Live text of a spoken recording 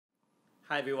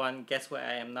Hi everyone, guess where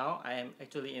I am now? I am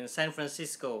actually in San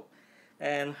Francisco,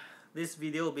 and this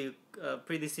video will be a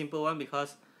pretty simple one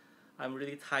because I'm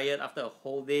really tired after a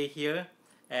whole day here.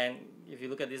 And if you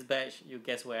look at this badge, you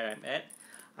guess where I'm at.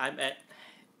 I'm at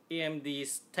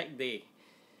AMD's Tech Day.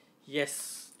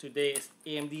 Yes, today is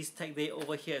AMD's Tech Day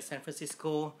over here at San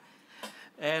Francisco,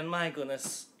 and my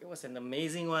goodness, it was an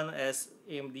amazing one as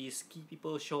AMD's key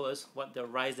people show us what the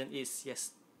Ryzen is.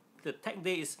 Yes, the Tech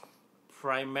Day is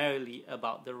primarily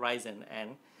about the Ryzen,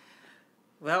 and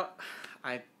well,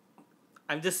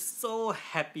 I'm just so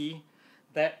happy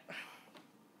that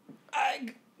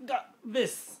I got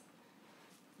this.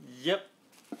 Yep,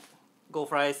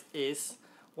 goldfries is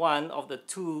one of the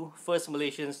two first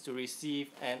Malaysians to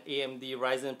receive an AMD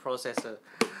Ryzen processor.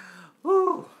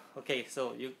 Woo! Okay,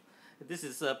 so this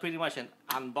is pretty much an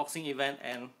unboxing event,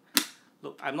 and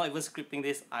look, I'm not even scripting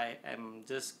this. I am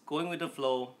just going with the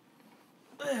flow.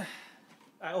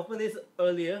 I opened this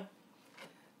earlier,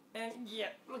 and yeah,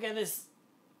 look at this.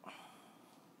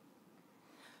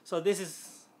 So this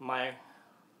is my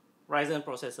Ryzen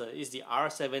processor. It's the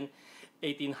R7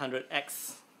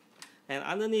 1800X, and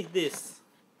underneath this,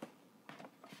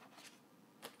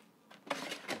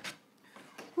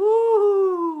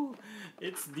 woo,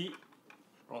 it's the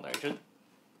wrong direction.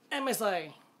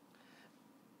 MXI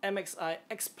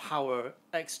Xpower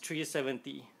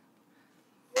X370.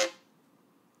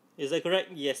 Is that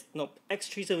correct? Yes. No.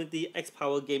 X370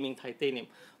 Xpower Gaming Titanium.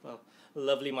 Well,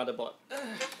 lovely motherboard.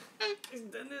 This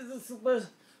is a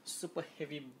super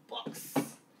heavy box.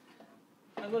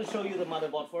 I'm going to show you the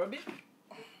motherboard for a bit.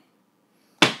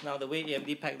 Now, the way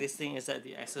AMD packed this thing is that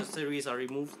the accessories are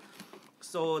removed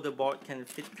so the board can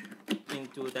fit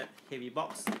into that heavy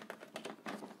box.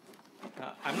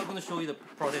 I'm not going to show you the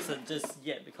processor just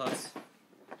yet because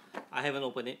I haven't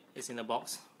opened it. It's in the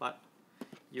box, but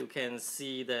you can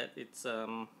see that it's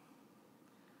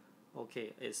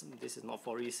okay. This is not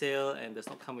for resale and does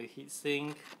not come with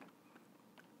heatsink.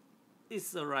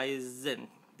 It's a Ryzen.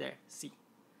 There, see.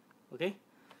 Okay.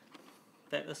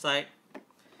 That aside,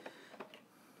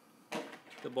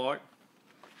 the board.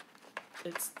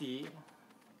 It's the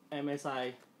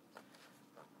MSI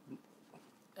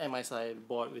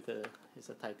board with it's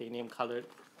a titanium colored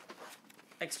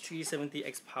X370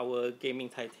 Xpower Gaming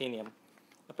Titanium.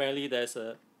 Apparently there's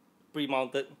a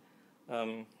pre-mounted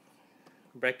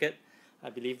bracket. I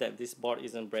believe that this board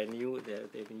isn't brand new.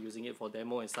 They've been using it for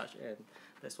demo and such, and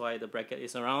that's why the bracket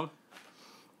is around.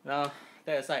 Now,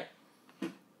 that aside,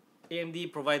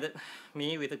 AMD provided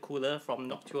me with a cooler from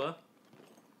Noctua.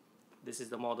 This is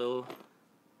the model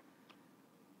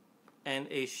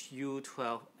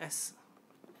NHU12S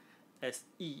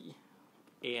SE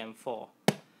AM4.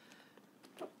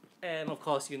 And of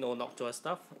course, you know Noctua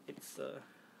stuff.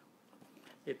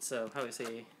 It's how you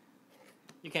say,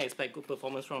 you can expect good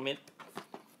performance from it.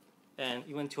 And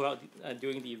even throughout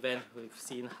during the event, we've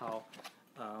seen how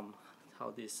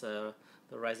this the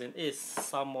Ryzen is.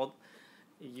 Some mod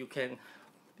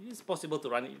it's possible to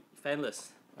run it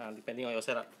fanless, depending on your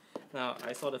setup. Now,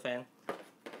 I saw the fan.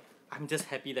 I'm just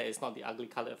happy that it's not the ugly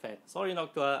colored fan. Sorry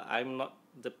Noctua, I'm not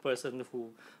the person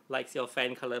who likes your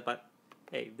fan color, but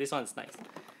hey, this one's nice.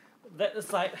 That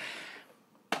aside,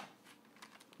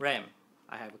 RAM.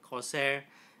 I have a Corsair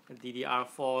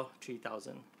DDR4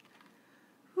 3000.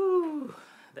 Whew,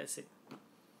 that's it.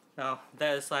 Now,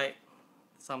 that aside,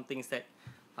 some things that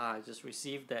I just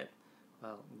received that,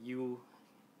 well, you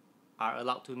are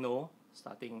allowed to know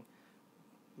starting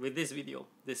with this video.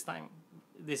 This time,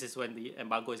 this is when the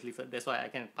embargo is lifted. That's why I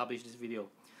can publish this video.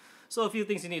 So a few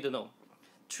things you need to know.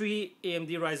 3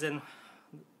 AMD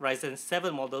Ryzen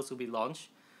 7 models will be launched,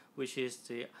 which is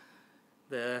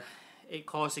the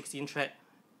 8-core 16-thread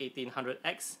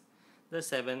 1800X, the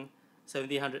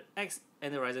 1700X,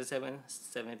 and the Ryzen 7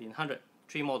 1700.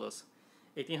 3 models,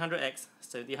 1800X,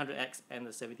 1700X, and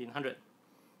the 1700.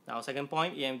 Now, second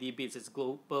point, AMD beats its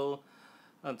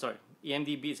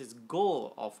AMD beats its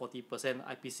goal of 40%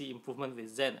 IPC improvement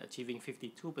with Zen, achieving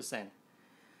 52%.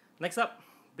 Next up,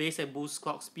 base and boost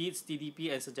clock speeds,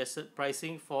 TDP, and suggested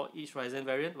pricing for each Ryzen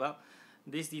variant. Well,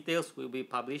 these details will be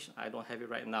published. I don't have it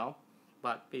right now,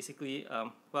 but basically,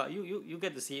 well, you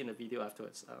get to see it in the video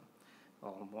afterwards.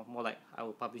 Or more like I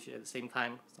will publish it at the same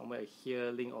time, somewhere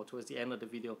here, link, or towards the end of the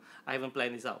video. I haven't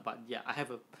planned this out, but yeah, I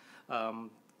have a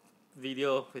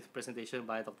video with presentation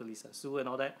by Dr. Lisa Su and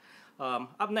all that.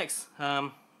 Up next,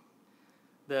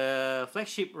 the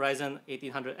flagship Ryzen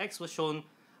 1800X was shown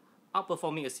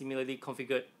outperforming a similarly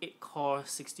configured 8-core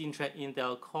 16-thread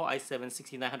Intel Core i7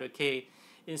 6900K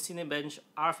in Cinebench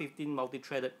R15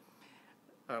 multi-threaded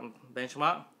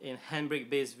benchmark in handbrake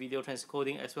based video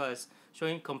transcoding, as well as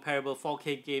showing comparable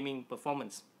 4K gaming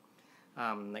performance.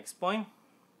 Next point,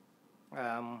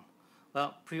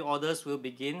 well, pre-orders will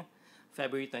begin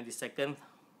February 22nd,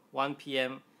 1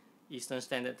 p.m. Eastern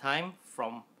Standard Time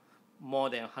from more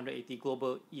than 180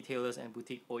 global e-tailers and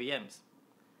boutique OEMs.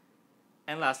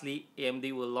 And lastly,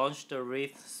 AMD will launch the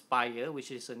Wraith Spire,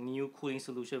 which is a new cooling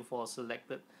solution for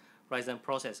selected Ryzen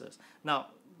processors. Now,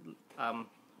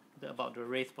 about the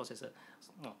Wraith processor,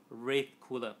 no, Wraith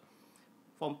cooler.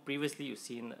 From previously, you've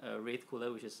seen a Wraith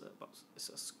cooler, which is it's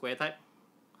a square type.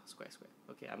 Square.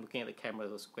 Okay, I'm looking at the camera,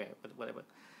 so square, but whatever.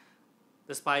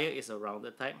 The Spire is a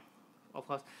rounded type. Of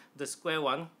course, the square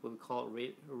one will be called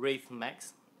Wraith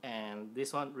Max, and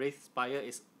this one, Wraith Spire,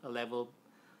 is a level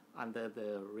under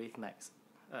the Wraith Max.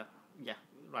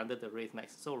 Under the Wraith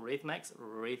Max. So Wraith Max,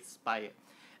 Wraith Spire,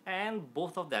 and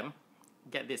both of them,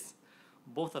 get this,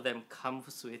 both of them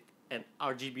comes with an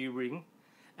RGB ring,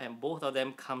 and both of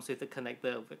them comes with a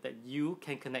connector that you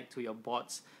can connect to your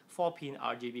board's 4-pin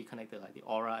RGB connector, like the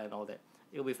Aura and all that.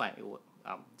 It'll be fine. It will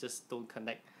just don't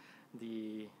connect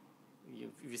the.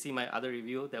 If you see my other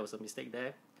review, there was a mistake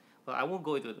there. Well, I won't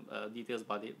go into details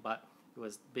about it, but it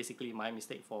was basically my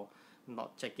mistake for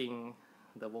not checking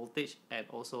the voltage, and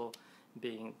also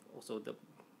being the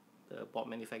board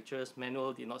manufacturer's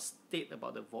manual did not state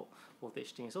about the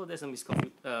voltage thing. So there's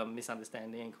a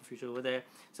misunderstanding and confusion over there.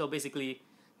 So basically,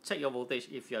 check your voltage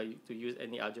if you are to use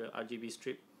any other RGB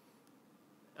strip.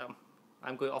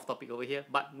 I'm going off topic over here,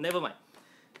 but never mind.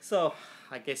 So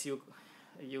I guess you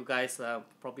guys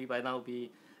probably by now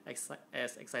be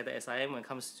as excited as I am when it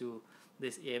comes to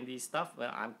this AMD stuff.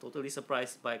 Well, I'm totally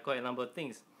surprised by quite a number of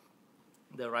things.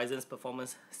 The Ryzen's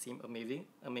performance seemed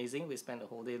amazing. We spent the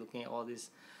whole day looking at all these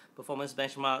performance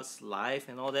benchmarks live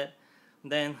and all that.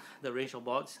 Then the range of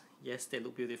boards, yes, they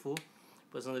look beautiful.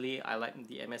 Personally, I like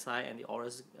the MSI and the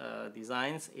Aorus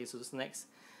designs. Asus Next,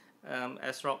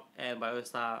 ASRock and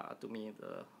BioStar are to me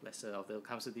the lesser of the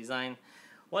comes to design.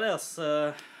 What else?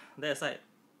 There's like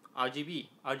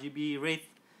RGB Wraith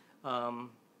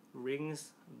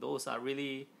rings. Those are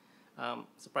really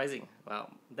surprising. Well,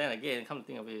 then again, come to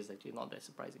think of it, it's actually not that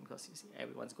surprising because you see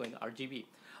everyone's going to RGB.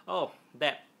 Oh,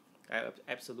 that I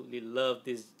absolutely love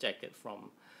this jacket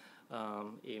from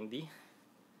AMD.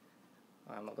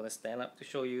 I'm not gonna stand up to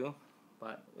show you,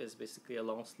 but it's basically a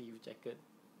long sleeve jacket.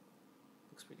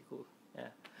 Looks pretty cool. Yeah.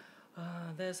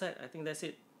 That's it. I think that's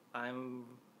it. I'm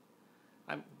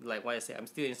like what I said, I'm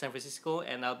still in San Francisco,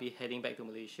 and I'll be heading back to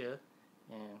Malaysia,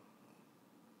 and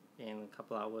in a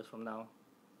couple hours from now,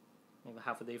 maybe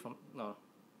half a day from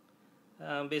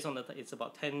based on it's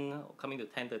about 10 coming to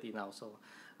 10:30 now, so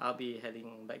I'll be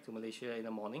heading back to Malaysia in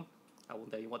the morning. I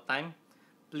won't tell you what time.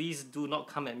 Please do not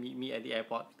come and meet me at the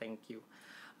airport. Thank you.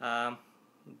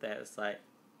 That's like,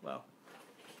 well,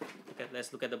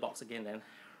 let's look at the box again then.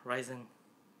 Ryzen,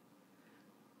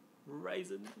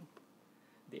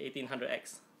 the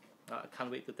 1800X. I can't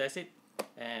wait to test it.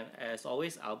 And as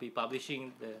always, I'll be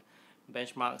publishing the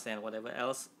benchmarks and whatever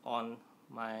else on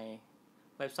my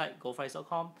website,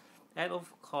 goldfries.com, and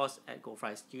of course at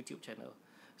Goldfries YouTube channel.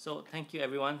 So thank you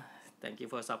everyone. Thank you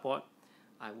for your support.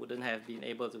 I wouldn't have been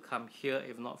able to come here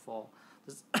if not for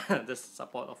this the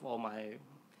support of all my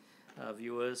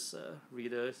viewers,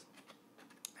 readers,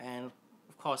 and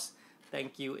of course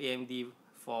thank you AMD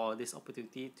for this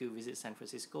opportunity to visit San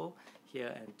Francisco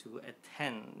here and to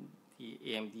attend the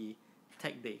AMD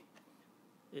Tech Day.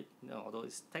 Although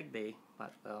it's Tech Day,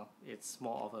 but it's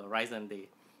more of a Ryzen day.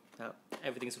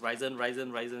 Everything's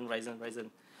Ryzen.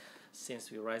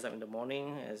 Since we rise up in the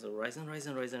morning as a Ryzen,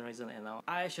 and now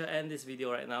I shall end this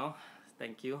video right now.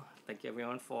 Thank you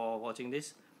everyone for watching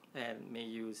this, and may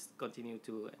you continue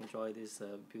to enjoy this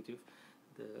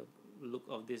the look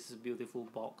of this beautiful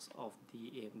box of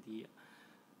the AMD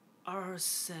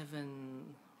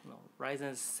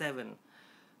Ryzen 7.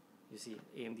 You see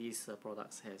AMD's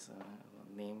products has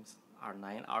names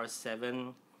R9,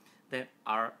 R7, then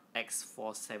RX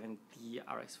 470,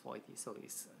 RX 480. So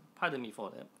it's pardon me for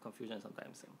the confusion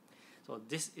sometimes. So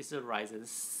this is a Ryzen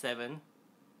 7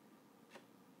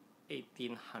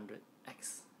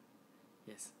 1800X.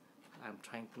 Yes, I'm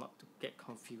trying not to get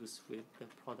confused with the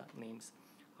product names.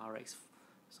 RX,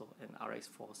 so an RX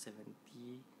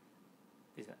 470.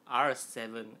 This is an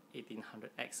R7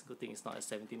 1800X. Good thing it's not a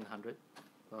 1700.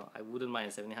 Well, I wouldn't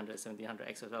mind a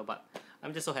 1700X as well, but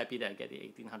I'm just so happy that I get the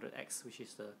 1800X, which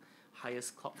is the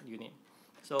highest clock unit.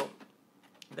 So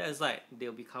that's like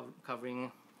they'll be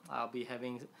covering. I'll be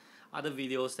having other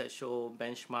videos that show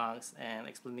benchmarks and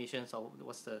explanations of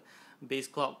what's the base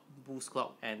clock, boost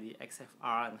clock, and the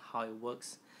XFR and how it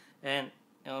works. And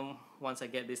once I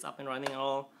get this up and running and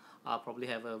all, I'll probably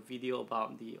have a video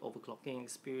about the overclocking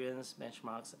experience,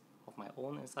 benchmarks of my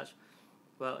own and such.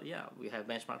 Well, yeah, we have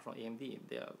benchmarks from AMD.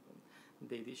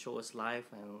 They did show us live,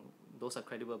 and those are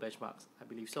credible benchmarks, I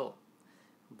believe so.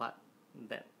 But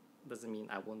that doesn't mean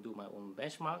I won't do my own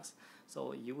benchmarks.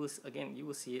 So you will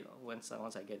see it once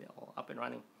I get it all up and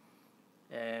running.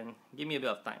 And give me a bit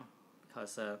of time,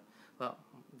 because well,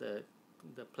 the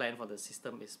plan for the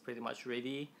system is pretty much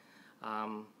ready.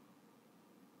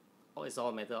 It's all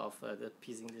a matter of the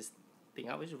piecing this thing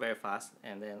up, which is very fast,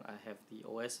 and then I have the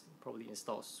OS probably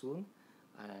installed soon.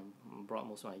 I brought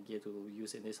most of my gear to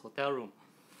use in this hotel room.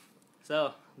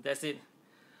 So that's it.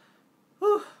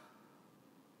 Whew.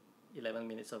 11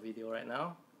 minutes of video right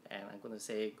now, and I'm gonna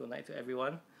say good night to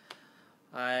everyone.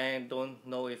 I don't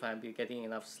know if I'll be getting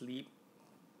enough sleep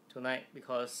tonight,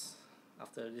 because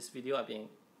after this video I've been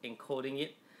encoding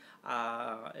it.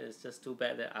 It's just too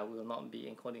bad that I will not be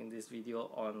encoding this video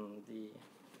on the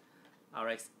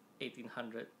RX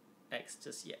 1800X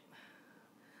just yet.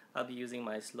 I'll be using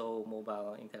my slow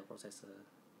mobile Intel processor.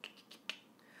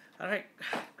 Alright,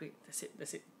 great, that's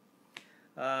it.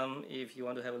 If you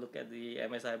want to have a look at the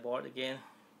MSI board again,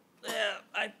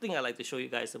 I think I'd like to show you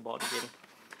guys the board again.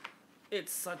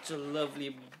 It's such a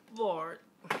lovely board.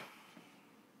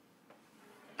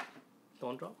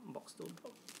 Don't drop, box don't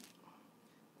drop.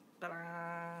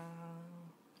 Ta-da!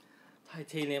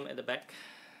 Titanium at the back.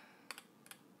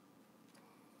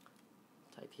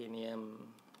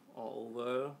 Titanium all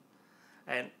over.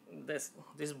 And this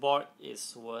board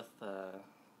is worth,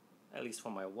 at least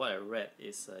from what I read,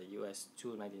 is US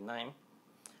 $299.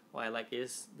 What I like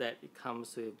is that it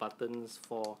comes with buttons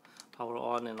for power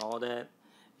on and all that.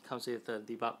 It comes with a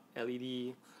debug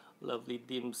LED, lovely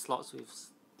dim slots with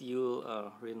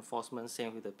steel reinforcement,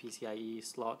 same with the PCIe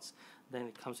slots. Then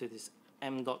it comes with this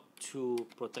M.2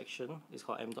 protection. It's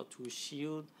called M.2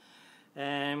 shield.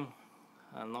 And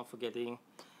I'm not forgetting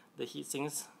the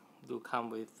heatsinks do come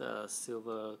with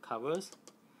silver covers,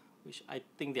 which I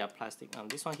think they are plastic.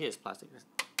 This one here is plastic.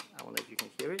 I wonder if you can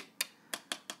hear it.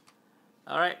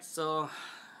 Alright, so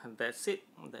that's it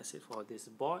for this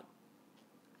board,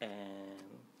 and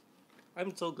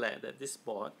I'm so glad that this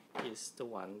board is the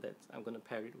one that I'm going to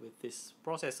pair it with this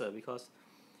processor, because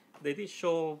they did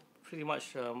show pretty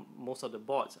much most of the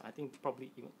boards. I think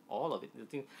probably even all of it. The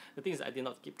thing is, I did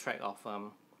not keep track of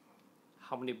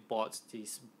how many boards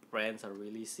these brands are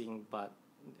releasing, but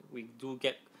we do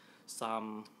get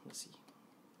some, let's see,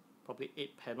 probably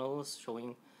 8 panels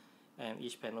showing, and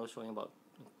each panel showing about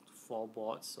 4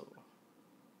 boards. So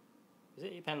is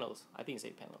it 8 panels? I think it's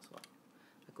 8 panels. Well,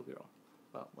 I could be wrong.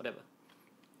 Well, whatever.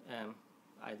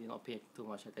 I did not pay too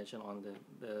much attention on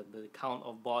the count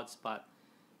of boards, but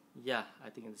yeah, I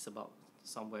think it's about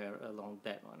somewhere along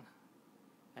that one.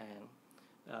 And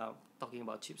talking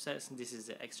about chipsets, this is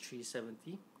the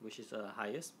X370, which is the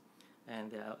highest,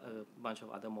 and there are a bunch of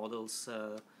other models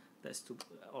that's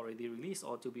already released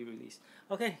or to be released.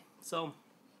 Okay, so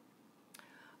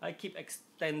I keep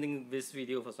extending this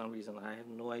video for some reason. I have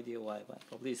no idea why, but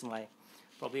probably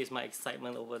it's my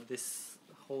excitement over this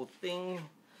whole thing.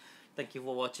 Thank you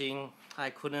for watching.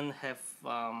 I couldn't have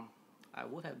I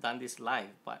would have done this live,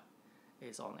 but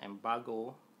it's on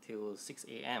embargo till 6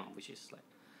 AM, which is like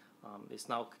it's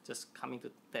now just coming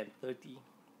to 10:30.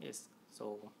 Yes,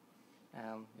 so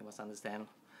you must understand.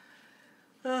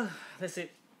 That's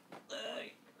it.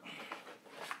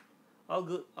 All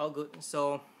good.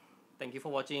 So thank you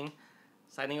for watching.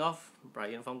 Signing off,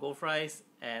 Brian from Goldfries,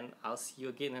 and I'll see you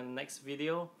again in the next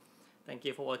video. Thank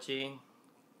you for watching.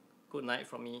 Good night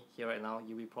from me here right now.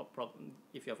 You'll be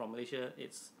if you're from Malaysia,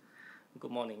 it's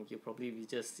good morning. You'll probably be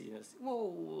just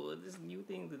whoa, this new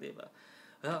thing today. But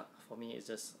for me, it's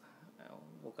just I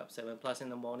woke up 7+ in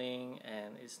the morning,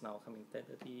 and it's now coming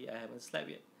 10:30. I haven't slept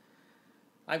yet.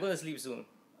 I'm gonna sleep soon,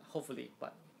 hopefully.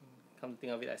 But come to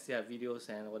think of it, I still have videos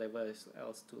and whatever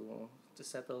else to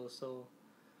settle. So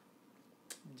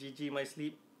GG my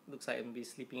sleep. Looks like I'm gonna be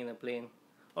sleeping in a plane.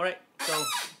 Alright, so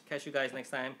catch you guys next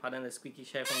time. Pardon the squeaky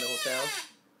chair from the hotel.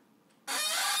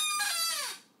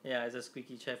 Yeah, it's a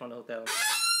squeaky chair from the hotel.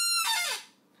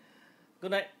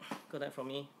 Good night. Good night from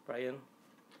me, Brian.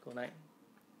 Good night,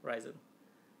 Ryzen.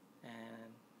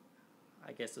 And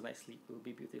I guess tonight's sleep will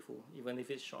be beautiful, even if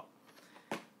it's short.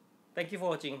 Thank you for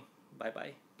watching. Bye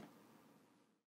bye.